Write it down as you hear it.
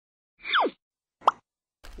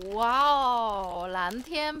哇哦，蓝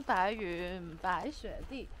天白云白雪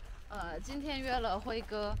地。今天约了辉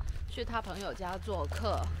哥去他朋友家做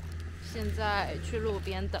客，现在去路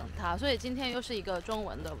边等他，所以今天又是一个中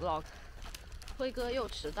文的 vlog。辉哥又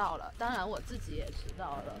迟到了，当然我自己也迟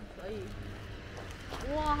到了，所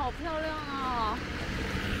以哇，好漂亮啊！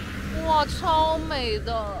哇，超美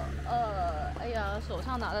的。哎呀，手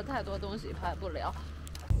上拿的太多東西拍不了。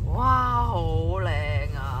哇，好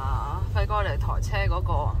靚啊！輝哥嚟台車嗰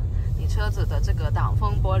個，你車子的這個擋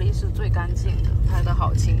風玻璃是最乾淨的，拍得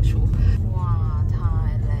好清楚。哇，太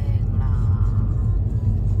靚啦！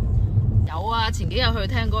有啊，前幾日去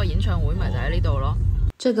聽嗰個演唱會，咪就喺呢度咯。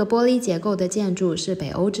这个玻璃结构的建筑是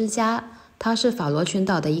北欧之家，它是法罗群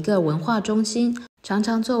岛的一个文化中心，常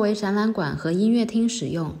常作为展览馆和音乐厅使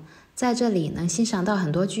用。在这里能欣赏到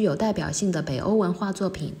很多具有代表性的北欧文化作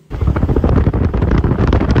品。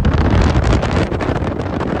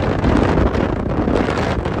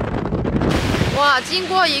哇，经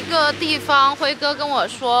过一个地方，辉哥跟我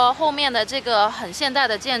说，后面的这个很现代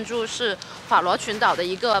的建筑是法罗群岛的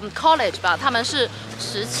一个 college 吧，他们是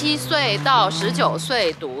17岁到19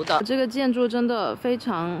岁读的。这个建筑真的非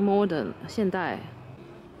常 modern 现代。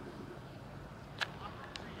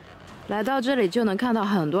来到这里就能看到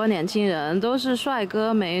很多年轻人，都是帅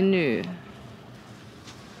哥美女。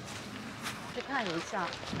去看一下，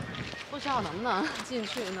不知道能不能进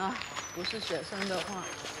去呢？不是学生的话。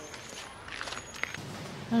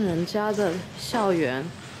看人家的校园，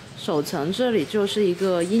首层这里就是一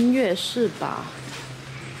个音乐室吧，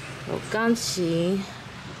有钢琴、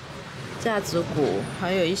架子鼓，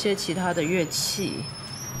还有一些其他的乐器。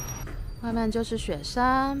外面就是雪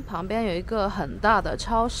山，旁边有一个很大的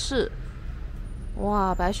超市。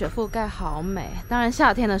哇，白雪覆盖好美！当然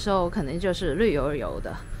夏天的时候肯定就是绿油油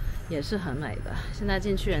的，也是很美的。现在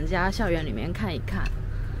进去人家校园里面看一看。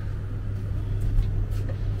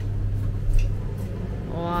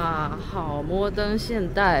哇，好摩登现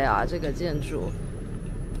代啊，这个建筑。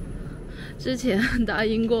之前答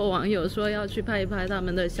应过网友说要去拍一拍他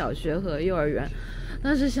们的小学和幼儿园，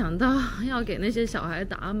但是想到要给那些小孩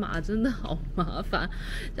打码真的好麻烦，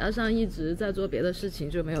加上一直在做别的事情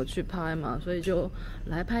就没有去拍嘛，所以就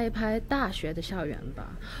来拍一拍大学的校园吧。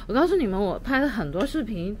我告诉你们，我拍了很多视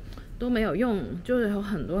频都没有用，就是有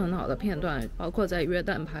很多很好的片段，包括在约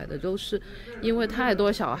旦拍的，都是因为太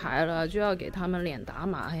多小孩了，就要给他们脸打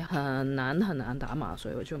码，哎呀，很难打码，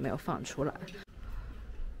所以我就没有放出来。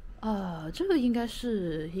这个应该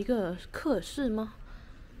是一个课室吗？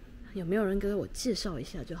有没有人给我介绍一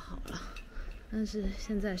下就好了。但是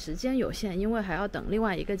现在时间有限，因为还要等另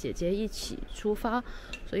外一个姐姐一起出发，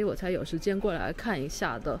所以我才有时间过来看一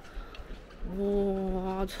下的。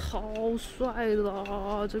哇，超帅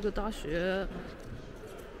的这个大学！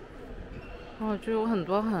就有很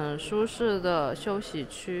多很舒适的休息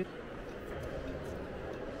区。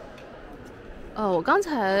我刚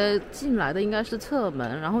才进来的应该是侧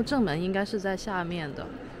门，然后正门应该是在下面的。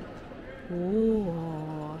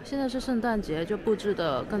现在是圣诞节，就布置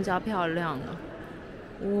的更加漂亮了。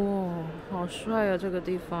哇，好帅啊这个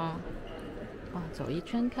地方！走一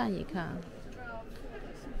圈看一看。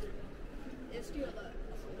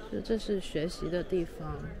这是学习的地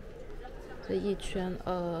方，这一圈，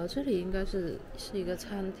这里应该是一个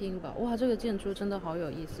餐厅吧？哇，这个建筑真的好有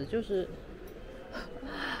意思，就是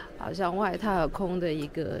好像外太空的一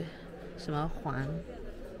个什么环，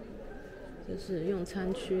就是用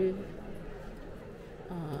餐区。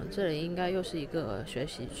这里应该又是一个学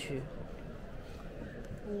习区。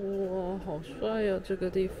哇，好帅呀这个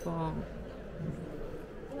地方。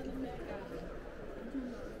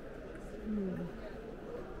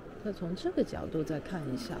再从这个角度再看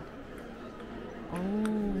一下。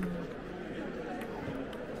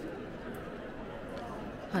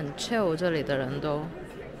很 chill， 这里的人都。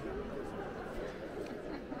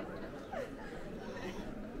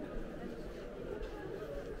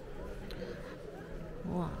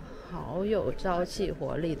哇，好有朝气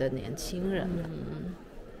活力的年轻人。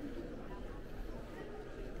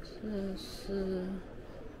这是，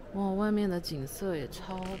哇，外面的景色也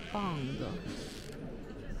超棒的。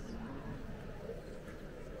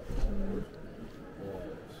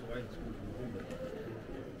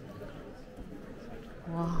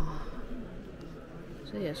哇，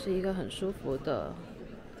这也是一个很舒服的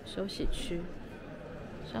休息区，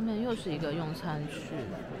上面又是一个用餐区。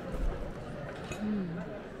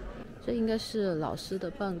这应该是老师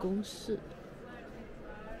的办公室，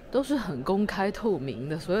都是很公开透明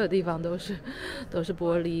的，所有地方都是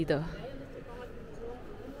玻璃的。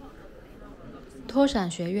托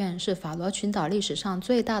闪学院是法罗群岛历史上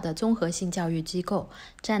最大的综合性教育机构，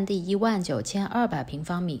占地19200平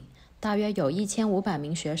方米。大约有1500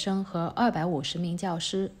名学生和250名教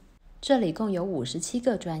师。这里共有57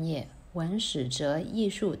个专业，文史哲艺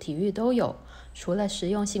术体育都有，除了实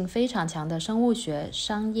用性非常强的生物学、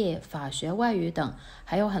商业、法学、外语等，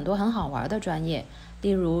还有很多很好玩的专业，例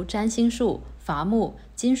如占星术、伐木、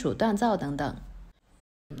金属锻造等等。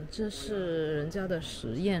这是人家的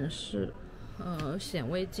实验室，显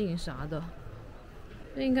微镜啥的。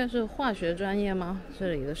这应该是化学专业吗？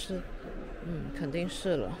这里的是，肯定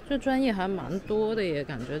是了。这专业还蛮多的耶，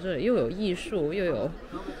感觉这里又有艺术，又有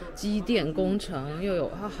机电工程，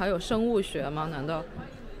还有生物学吗？难道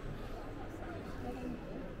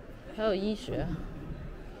还有医学？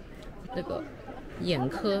这个眼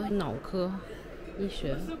科、脑科、医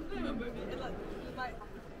学。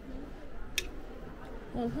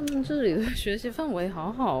他们这里的学习氛围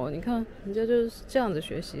好好哦，你看人家就是这样子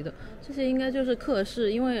学习的。这些应该就是课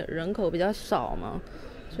室，因为人口比较少嘛，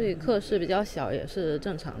所以课室比较小也是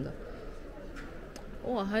正常的。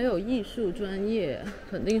哇，还有艺术专业，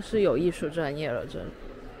肯定是有艺术专业了。这里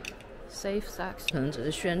Safe Sex 可能只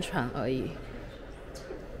是宣传而已。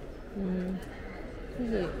就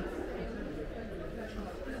是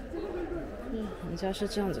人家是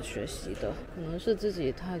这样子学习的，可能是自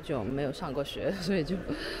己太久没有上过学，所以就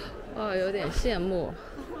有点羡慕。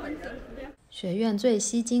学院最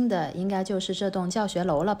吸睛的应该就是这栋教学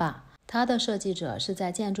楼了吧？它的设计者是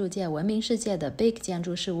在建筑界闻名世界的 Big 建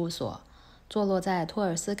筑事务所，坐落在托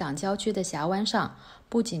尔斯港郊区的峡湾上，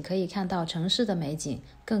不仅可以看到城市的美景，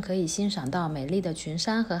更可以欣赏到美丽的群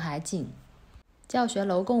山和海景。教学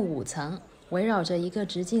楼共5层，围绕着一个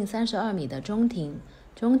直径32米的中庭。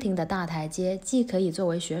中庭的大台阶既可以作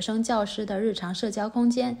为学生教师的日常社交空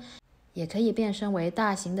间，也可以变身为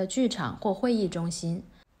大型的剧场或会议中心。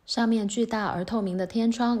上面巨大而透明的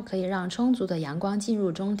天窗可以让充足的阳光进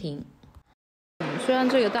入中庭。虽然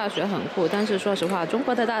这个大学很酷，但是说实话，中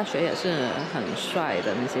国的大学也是很帅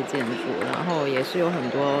的那些建筑，然后也是有很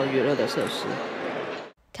多娱乐的设施。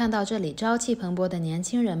看到这里朝气蓬勃的年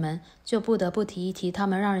轻人们，就不得不提一提他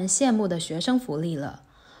们让人羡慕的学生福利了。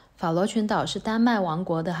法罗群岛是丹麦王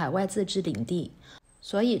国的海外自治领地，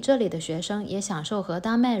所以这里的学生也享受和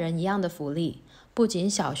丹麦人一样的福利，不仅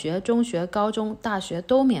小学、中学、高中、大学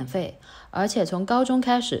都免费，而且从高中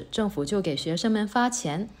开始，政府就给学生们发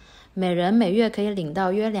钱，每人每月可以领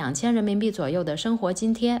到约2000人民币左右的生活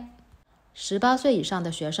津贴。18岁以上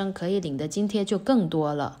的学生可以领的津贴就更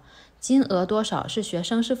多了，金额多少是学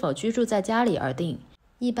生是否居住在家里而定，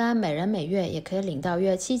一般每人每月也可以领到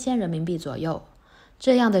约7000人民币左右。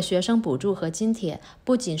这样的学生补助和津贴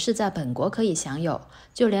不仅是在本国可以享有，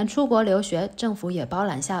就连出国留学，政府也包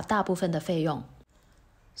揽下大部分的费用。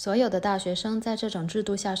所有的大学生在这种制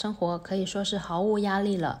度下生活可以说是毫无压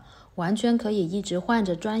力了，完全可以一直换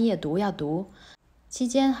着专业读呀读，期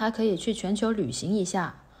间还可以去全球旅行一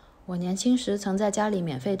下。我年轻时曾在家里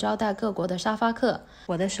免费招待各国的沙发客，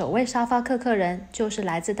我的首位沙发客客人就是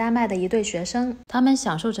来自丹麦的一对学生，他们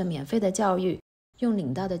享受着免费的教育，用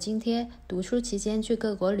领到的津贴读书期间去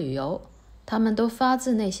各国旅游，他们都发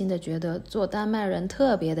自内心的觉得做丹麦人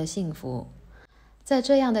特别的幸福。在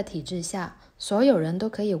这样的体制下，所有人都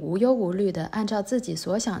可以无忧无虑地按照自己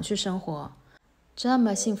所想去生活，这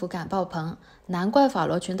么幸福感爆棚，难怪法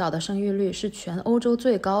罗群岛的生育率是全欧洲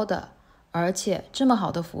最高的，而且这么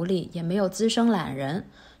好的福利也没有滋生懒人。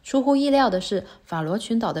出乎意料的是，法罗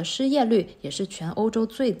群岛的失业率也是全欧洲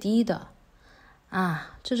最低的。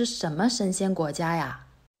这是什么神仙国家呀？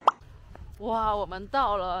哇，我们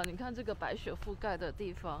到了，你看这个白雪覆盖的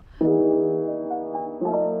地方。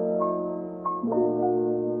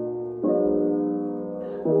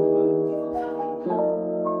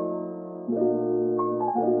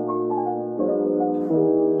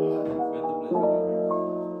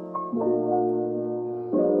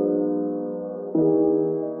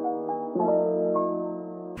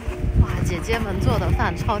姐姐们做的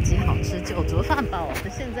饭超级好吃，9足饭吧。我们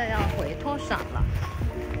现在要回Torshavn了，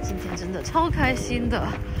今天真的超开心的，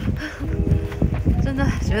真的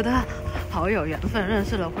觉得好有缘分，认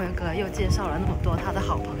识了辉哥，又介绍了那么多他的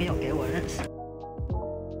好朋友给我认识。